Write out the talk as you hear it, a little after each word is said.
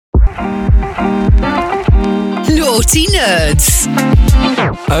Naughty Nerds.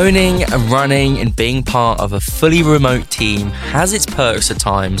 Owning and running and being part of a fully remote team has its perks at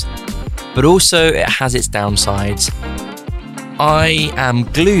times, but also it has its downsides. I am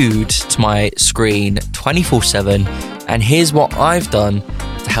glued to my screen 24/7, and here's what I've done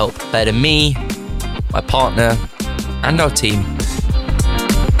to help better me, my partner, and our team.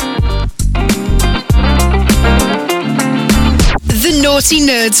 The Naughty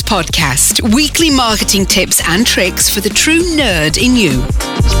Nerds Podcast. Weekly marketing tips and tricks for the true nerd in you.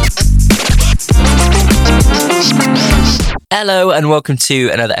 Hello and welcome to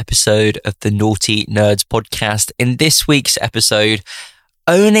another episode of the Naughty Nerds Podcast. In this week's episode,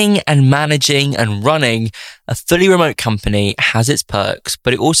 owning and managing and running a fully remote company has its perks,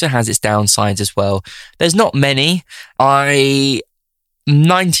 but it also has its downsides as well. There's not many. I'm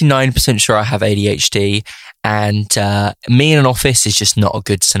 99% sure I have ADHD, and me in an office is just not a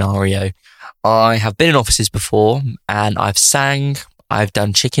good scenario. I have been in offices before and I've sang, I've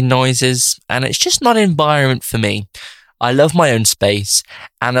done chicken noises, and it's just not an environment for me. I love my own space,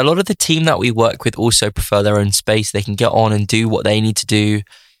 and a lot of the team that we work with also prefer their own space. They can get on and do what they need to do.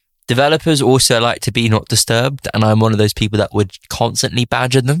 Developers also like to be not disturbed, and I'm one of those people that would constantly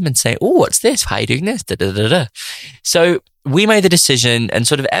badger them and say, "Oh, what's this? How are you doing this?" Da, da, da, da. So we made the decision, and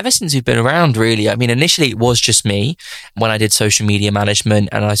sort of ever since we've been around, really, I mean, initially it was just me when I did social media management,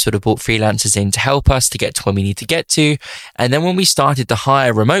 and I sort of brought freelancers in to help us to get to where we need to get to. And then when we started to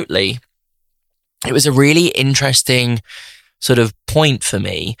hire remotely, it was a really interesting sort of point for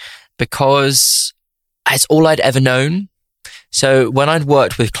me because it's all I'd ever known. So when I'd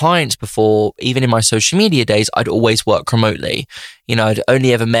worked with clients before, even in my social media days, I'd always work remotely. You know, I'd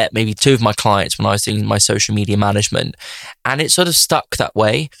only ever met maybe 2 of my clients when I was doing my social media management, and it sort of stuck that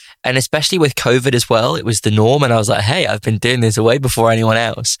way. And especially with COVID as well, it was the norm. And I was like, hey, I've been doing this way before anyone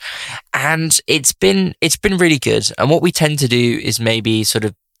else. And it's been really good. And what we tend to do is maybe sort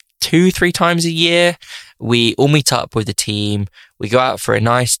of 2-3 times a year, we all meet up with the team. We go out for a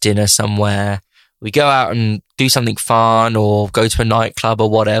nice dinner somewhere. We go out and do something fun or go to a nightclub or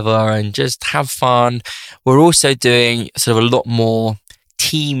whatever and just have fun. We're also doing sort of a lot more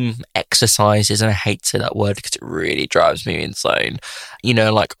team exercises, and I hate to say that word because it really drives me insane. You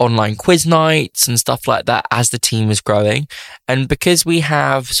know, like online quiz nights and stuff like that as the team is growing. And because we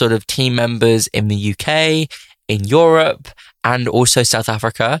have sort of team members in the UK, in Europe, and also South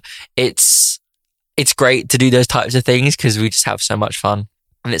Africa, it's great to do those types of things because we just have so much fun.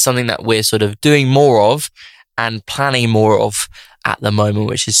 And it's something that we're sort of doing more of and planning more of at the moment,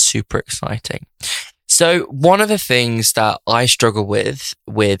 which is super exciting. So one of the things that I struggle with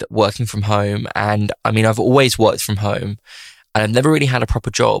working from home, and I mean, I've always worked from home and I've never really had a proper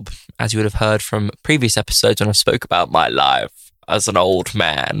job, as you would have heard from previous episodes when I spoke about my life as an old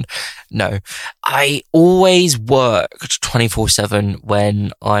man. No, I always worked 24/7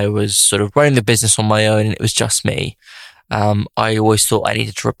 when I was sort of running the business on my own and it was just me. I always thought I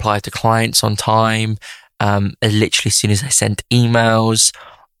needed to reply to clients on time. Literally as soon as I sent emails,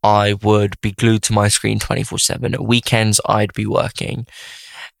 I would be glued to my screen 24/7. At weekends, I'd be working.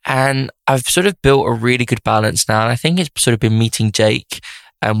 And I've sort of built a really good balance now. And I think it's sort of been meeting Jake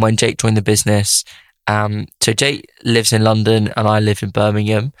when Jake joined the business. So Jake lives in London and I live in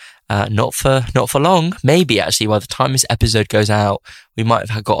Birmingham. Not for long. Maybe actually by the time this episode goes out, we might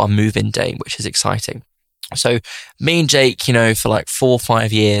have got our move-in date, which is exciting. So me and Jake, you know, for like 4 or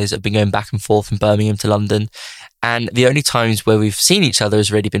 5 years, have been going back and forth from Birmingham to London. And the only times where we've seen each other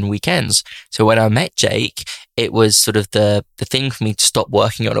has already been weekends. So when I met Jake, it was sort of the thing for me to stop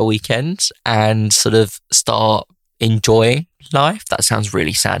working on a weekend and sort of start enjoying life. That sounds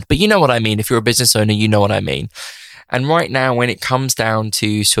really sad, but you know what I mean. If you're a business owner, you know what I mean. And right now, when it comes down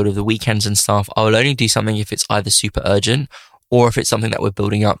to sort of the weekends and stuff, I will only do something if it's either super urgent or if it's something that we're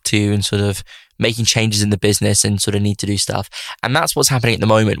building up to and sort of making changes in the business and sort of need to do stuff. And that's what's happening at the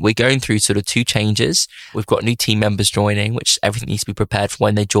moment. We're going through sort of 2 changes. We've got new team members joining, which everything needs to be prepared for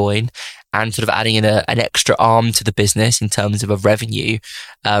when they join, and sort of adding in an extra arm to the business in terms of a revenue,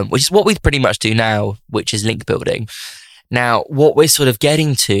 which is what we pretty much do now, which is link building. Now, what we're sort of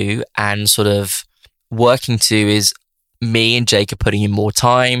getting to and sort of working to is me and Jake are putting in more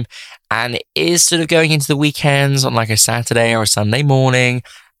time, and it is sort of going into the weekends on like a Saturday or a Sunday morning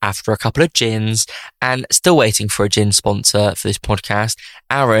after a couple of gins, and still waiting for a gin sponsor for this podcast.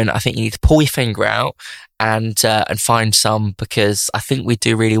 Aaron, I think you need to pull your finger out and find some, because I think we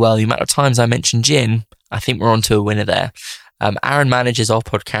do really well. The amount of times I mentioned gin, I think we're onto a winner there. Aaron manages our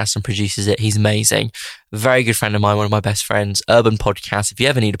podcast and produces it. He's amazing. Very good friend of mine, one of my best friends. Urban Podcast. If you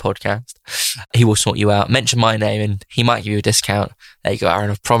ever need a podcast, he will sort you out. Mention my name and he might give you a discount. There you go,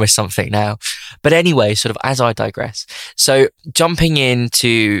 Aaron. I've promised something now. But anyway, sort of as I digress. So jumping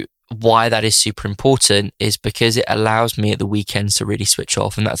into why that is super important is because it allows me at the weekends to really switch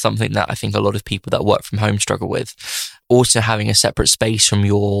off. And that's something that I think a lot of people that work from home struggle with. Also, having a separate space from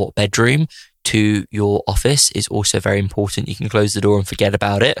your bedroom to your office is also very important. You can close the door and forget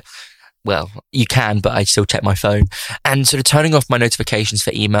about it. Well, you can, but I still check my phone. And sort of turning off my notifications for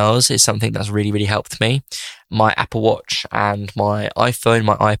emails is something that's really, really helped me. My Apple Watch and my iPhone,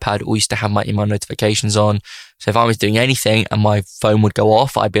 my iPad all used to have my email notifications on. So if I was doing anything and my phone would go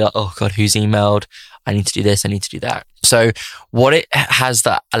off, I'd be like, oh God, who's emailed? I need to do this. I need to do that. So what it has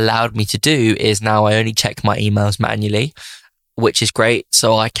that allowed me to do is now I only check my emails manually, which is great.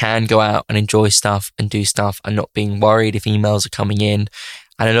 So I can go out and enjoy stuff and do stuff and not being worried if emails are coming in.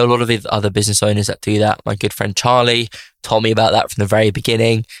 And I know a lot of the other business owners that do that. My good friend Charlie told me about that from the very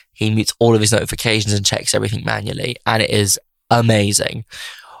beginning. He mutes all of his notifications and checks everything manually. And it is amazing.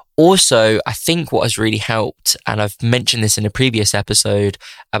 Also, I think what has really helped, and I've mentioned this in a previous episode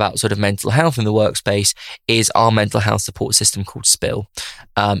about sort of mental health in the workspace, is our mental health support system called Spill.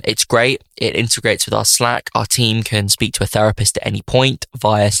 It's great. It integrates with our Slack. Our team can speak to a therapist at any point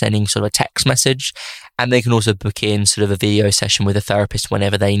via sending sort of a text message. And they can also book in sort of a video session with a therapist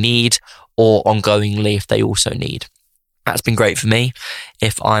whenever they need, or ongoingly if they also need. That's been great for me.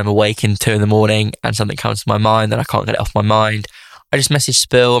 If I'm awake in 2 a.m. and something comes to my mind and I can't get it off my mind, I just message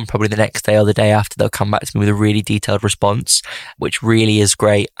Spill, and probably the next day or the day after they'll come back to me with a really detailed response, which really is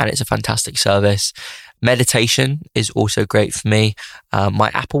great. And it's a fantastic service. Meditation is also great for me. My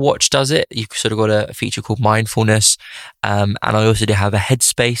Apple Watch does it. You've sort of got a feature called mindfulness. And I also do have a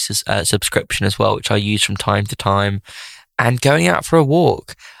Headspace subscription as well, which I use from time to time. And going out for a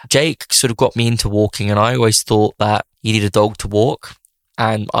walk. Jake sort of got me into walking, and I always thought that you need a dog to walk.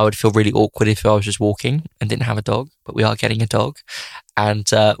 And I would feel really awkward if I was just walking and didn't have a dog, but we are getting a dog. And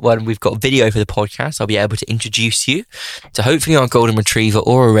when we've got video for the podcast, I'll be able to introduce you to hopefully our golden retriever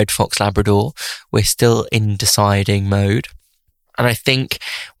or a red fox Labrador. We're still in deciding mode. And I think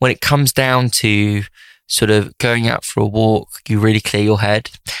when it comes down to sort of going out for a walk, you really clear your head.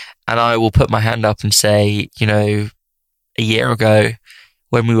 And I will put my hand up and say, you know, a year ago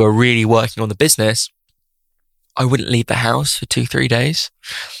when we were really working on the business, I wouldn't leave the house for 2-3 days,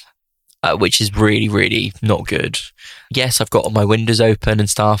 which is really, really not good. Yes, I've got all my windows open and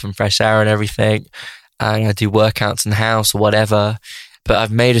stuff and fresh air and everything. And I do workouts in the house or whatever. But I've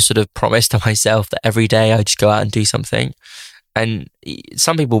made a sort of promise to myself that every day I just go out and do something. And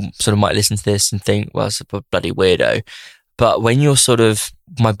some people sort of might listen to this and think, well, it's a bloody weirdo. But when you're sort of,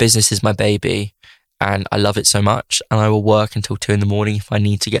 my business is my baby and I love it so much, and I will work until 2 a.m. if I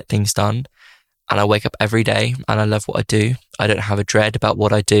need to get things done. And I wake up every day and I love what I do. I don't have a dread about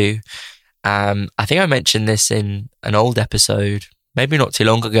what I do. I think I mentioned this in an old episode, maybe not too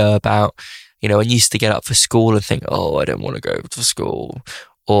long ago, about, you know, when you used to get up for school and think, oh, I don't want to go to school,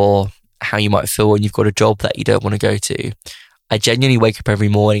 or how you might feel when you've got a job that you don't want to go to. I genuinely wake up every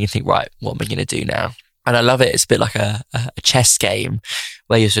morning and think, right, what am I going to do now? And I love it. It's a bit like a chess game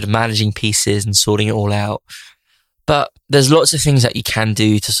where you're sort of managing pieces and sorting it all out. But there's lots of things that you can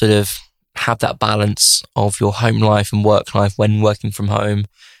do to sort of have that balance of your home life and work life when working from home.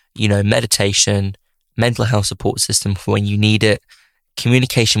 You know, meditation, mental health support system for when you need it.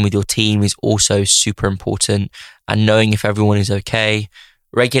 Communication with your team is also super important, and knowing if everyone is okay.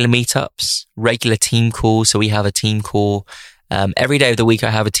 Regular meetups, regular team calls. So we have a team call every day of the week. I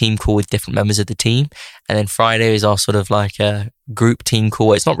have a team call with different members of the team, and then Friday is our sort of like a group team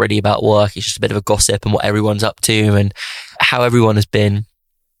call. It's not really about work. It's just a bit of a gossip and what everyone's up to and how everyone has been.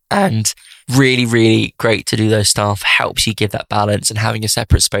 And really, really great to do those stuff. Helps you give that balance, and having a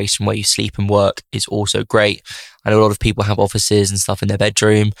separate space from where you sleep and work is also great. I know a lot of people have offices and stuff in their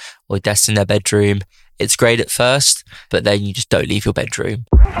bedroom or desks in their bedroom. It's great at first, but then you just don't leave your bedroom.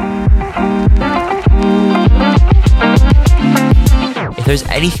 If there's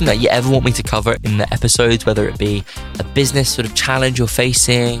anything that you ever want me to cover in the episodes, whether it be a business sort of challenge you're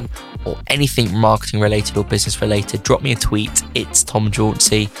facing or anything marketing related or business related, drop me a tweet. It's Tom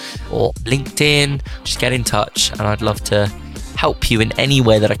Jauncey, or LinkedIn. Just get in touch and I'd love to help you in any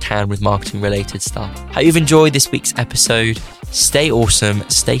way that I can with marketing related stuff. Hope you've enjoyed this week's episode. Stay awesome,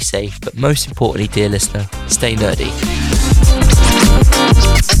 stay safe, but most importantly, dear listener, stay nerdy.